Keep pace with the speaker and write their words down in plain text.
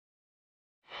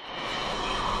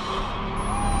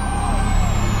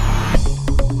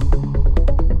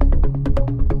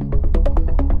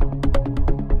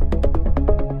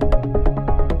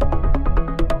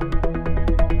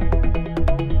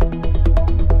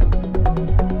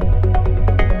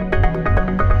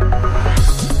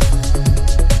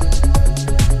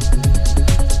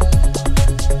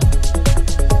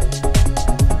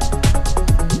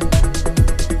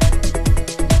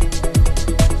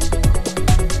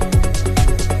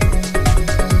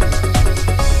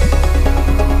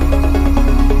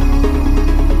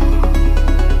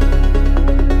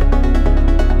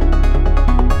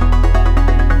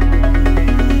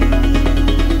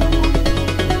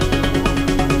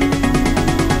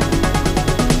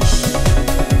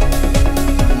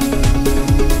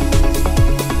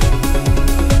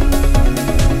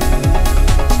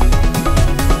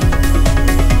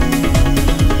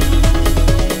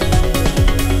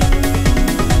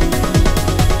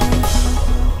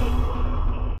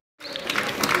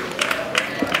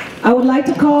would like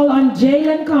to call on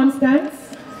Jalen Constance.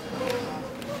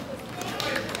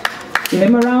 Give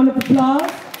him a round of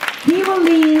applause. He will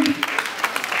lead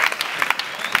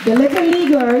the Little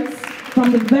Leaguers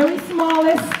from the very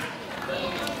smallest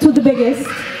to the biggest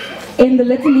in the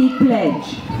Little League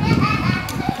pledge.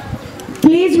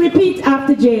 Please repeat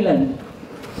after Jalen.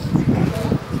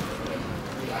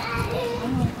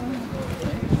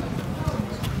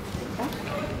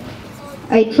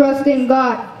 I trust in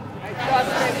God.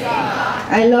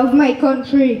 I love my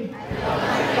country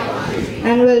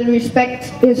and will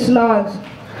respect its laws.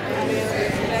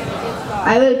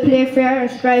 I will play fair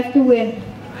and strive to win.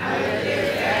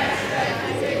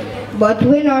 But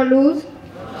win or lose,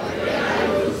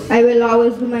 I will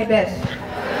always do my best.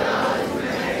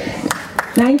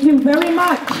 Thank you very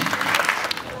much.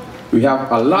 We have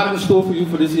a lot in store for you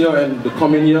for this year and the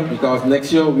coming year, because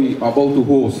next year we are about to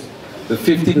host the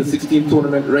 15th and 16th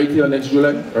tournament right here next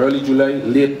July, early July,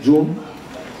 late June.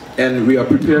 And we are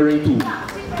preparing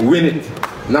to win it,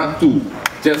 not to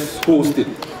just host it.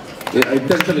 The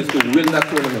intention is to win that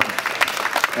tournament.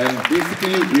 And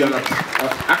basically we are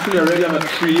actually already on a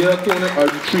 3-year tournament, or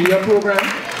 3-year program,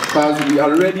 because we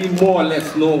already more or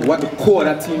less know what the core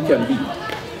of that team can be.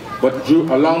 But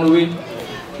along the way,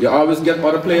 you always get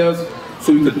other players,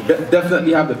 so we could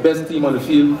definitely have the best team on the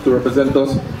field to represent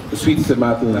us, the sweet St.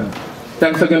 Maarten land.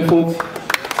 Thanks again, folks,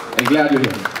 and glad you're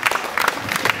here.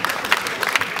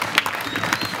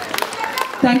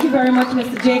 Thank you very much,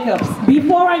 Mr. Jacobs.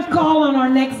 Before I call on our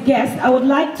next guest, I would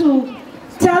like to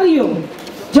tell you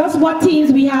just what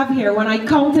teams we have here. When I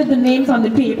counted the names on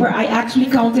the paper, I actually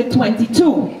counted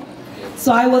 22.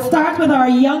 So I will start with our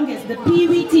youngest, the Pee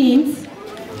Wee teams.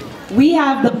 We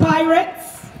have the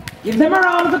Pirates. Give them a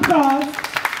round of applause.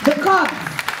 The Cubs.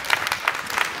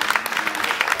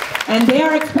 And they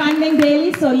are expanding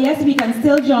daily, so yes, we can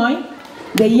still join.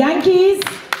 The Yankees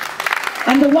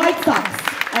and the White Sox.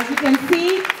 As you can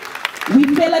see,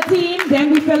 we fill a team,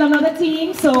 then we fill another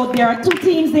team, so there are 2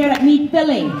 teams there that need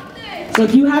filling. So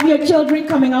if you have your children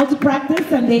coming out to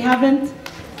practice and they haven't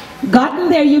gotten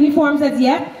their uniforms as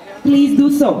yet, please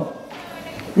do so.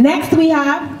 Next we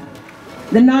have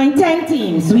the 9-10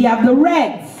 teams. We have the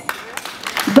Reds,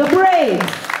 the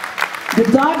Braves, the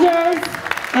Dodgers,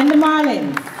 and the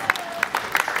Marlins.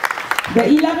 The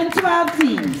 11-12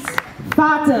 teams,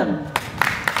 Fathom,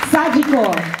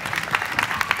 Sagicor,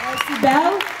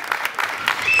 Bell,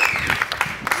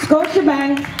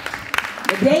 Scotiabank,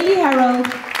 the Daily Herald,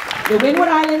 the Windward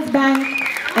Islands Bank,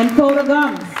 and Coda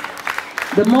Gums,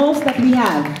 the most that we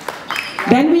have.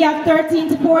 Then we have 13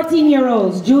 to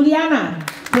 14-year-olds, Juliana,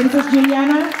 Princess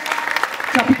Juliana,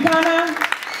 Tropicana,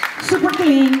 Super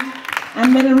Clean,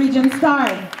 and Middle Region Star.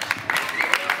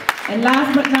 And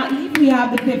last but not least, we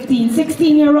have the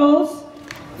 15-16-year-olds,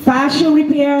 Fast Shoe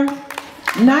Repair,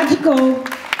 Nagico,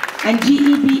 and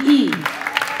GEBE.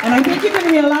 And I think you can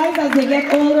realize as they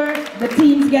get older, the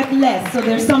teams get less. So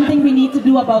there's something we need to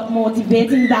do about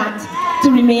motivating that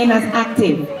to remain as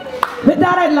active. With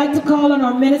that, I'd like to call on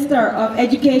our Minister of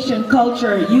Education,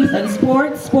 Culture, Youth and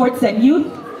Sports and Youth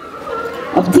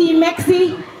of Team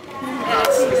Mexi,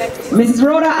 Mrs.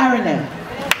 Rhoda Arenel.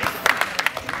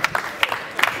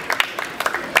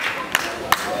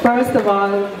 First of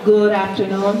all, good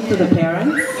afternoon to the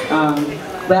parents.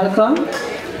 Welcome.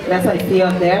 That's I see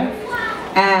up there.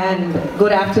 And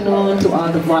good afternoon to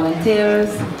all the volunteers,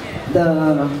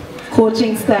 the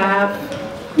coaching staff,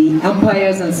 the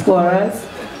umpires and scorers,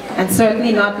 and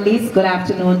certainly not least, good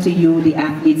afternoon to you, the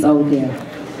athletes out there.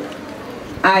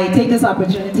 I take this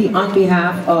opportunity on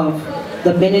behalf of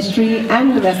the ministry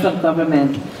and the rest of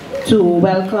government to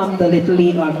welcome the Little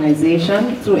League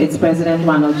organization through its president,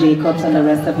 Ronald Jacobs, and the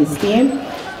rest of his team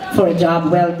for a job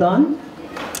well done.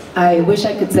 I wish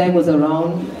I could say I was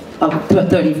around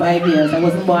 35 years. I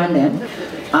wasn't born then,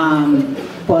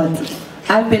 but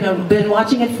I've been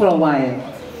watching it for a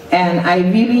while, and I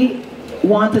really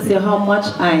want to say how much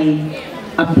I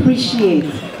appreciate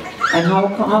and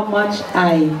how much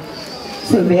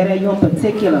Silvera, you in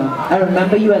particular. I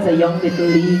remember you as a young Little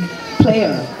League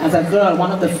player, as a girl,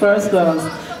 one of the first girls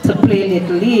to play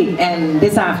Little League, and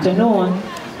this afternoon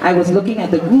I was looking at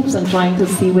the groups and trying to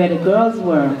see where the girls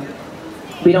were.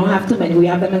 We don't have too many. We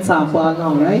have them in softball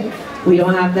now, right? We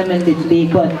don't have them in Little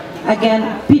League. But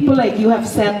again, people like you have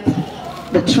set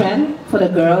the trend for the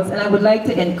girls, and I would like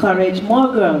to encourage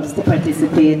more girls to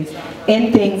participate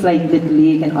in things like Little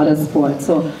League and other sports.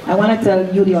 So I want to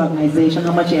tell you, the organization,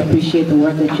 how much I appreciate the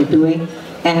work that you're doing,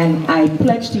 and I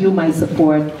pledge to you my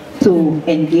support to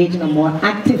engage in a more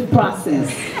active process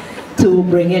to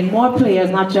bring in more players,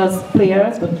 not just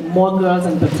players, but more girls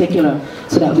in particular,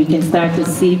 so that we can start to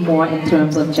see more in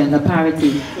terms of gender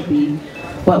parity.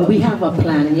 But we have a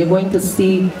plan, and you're going to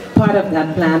see part of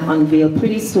that plan unveiled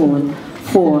pretty soon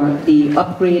for the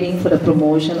upgrading, for the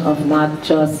promotion of not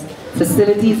just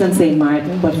facilities in St.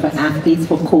 Maarten, but for athletes,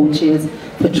 for coaches,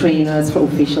 for trainers, for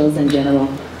officials in general.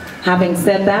 Having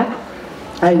said that,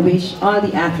 I wish all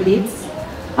the athletes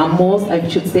a most, I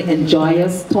should say,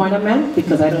 enjoyous tournament,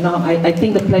 because I don't know, I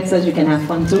think the pledge says you can have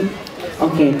fun too.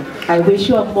 Okay, I wish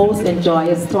you a most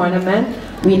enjoyous tournament.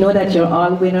 We know that you're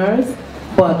all winners,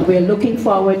 but we're looking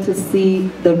forward to see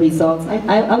the results.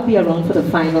 I'll be around for the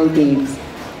final games,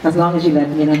 as long as you let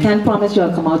me in. I can't promise you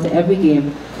I'll come out to every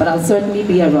game, but I'll certainly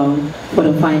be around for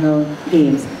the final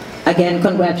games. Again,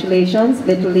 congratulations,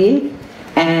 Little League,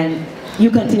 and you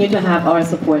continue to have our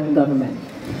support in government.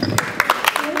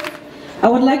 I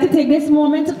would like to take this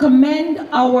moment to commend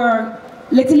our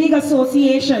Little League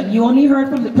Association. You only heard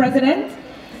from the president.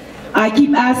 I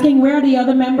keep asking where are the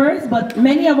other members, but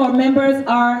many of our members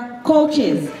are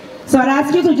coaches. So I'd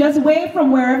ask you to just wave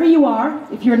from wherever you are,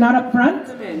 if you're not up front.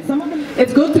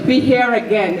 It's good to be here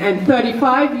again, and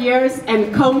 35 years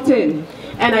and counting.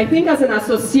 And I think as an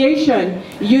association,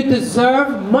 you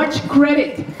deserve much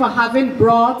credit for having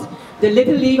brought the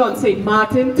Little League on St.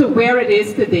 Maarten to where it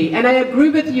is today. And I agree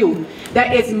with you,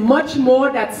 there is much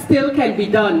more that still can be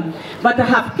done. But to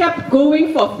have kept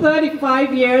going for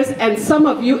 35 years, and some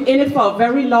of you in it for a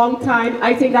very long time,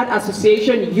 I think that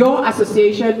association, your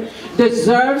association,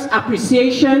 deserves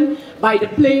appreciation by the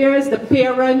players, the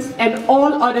parents, and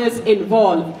all others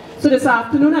involved. So this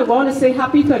afternoon, I want to say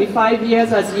happy 35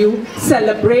 years as you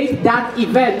celebrate that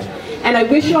event. And I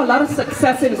wish you a lot of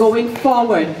success in going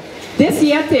forward. This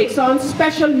year takes on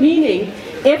special meaning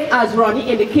if, as Ronnie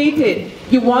indicated,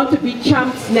 you want to be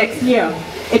champs next year.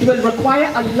 It will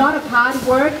require a lot of hard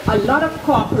work, a lot of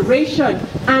cooperation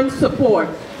and support.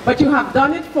 But you have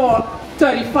done it for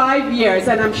 35 years,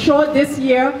 and I'm sure this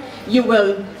year you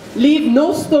will leave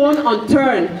no stone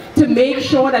unturned to make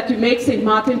sure that you make St.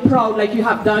 Maarten proud like you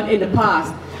have done in the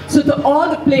past. So to all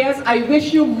the players, I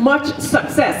wish you much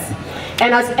success.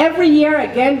 And as every year,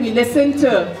 again, we listen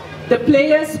to the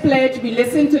players' pledge, we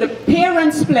listen to the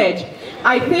parents' pledge.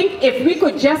 I think if we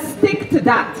could just stick to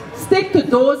that, stick to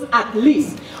those at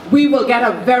least, we will get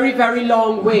a very, very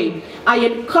long way. I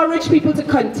encourage people to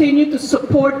continue to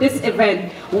support this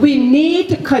event. We need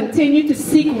to continue to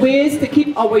seek ways to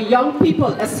keep our young people,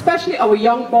 especially our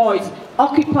young boys,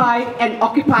 occupied and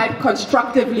occupied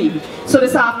constructively. So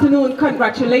this afternoon,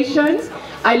 congratulations.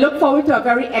 I look forward to a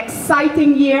very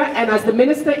exciting year, and as the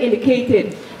minister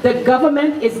indicated, the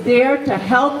government is there to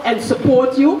help and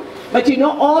support you. But you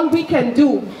know, all we can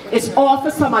do is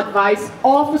offer some advice,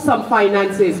 offer some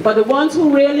finances. But the ones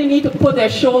who really need to put their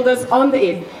shoulders under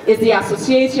it is the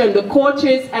association, the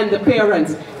coaches, and the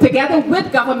parents. Together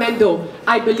with government, though,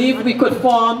 I believe we could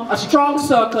form a strong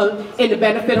circle in the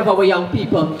benefit of our young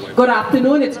people. Good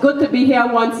afternoon. It's good to be here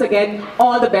once again.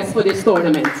 All the best for this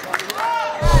tournament.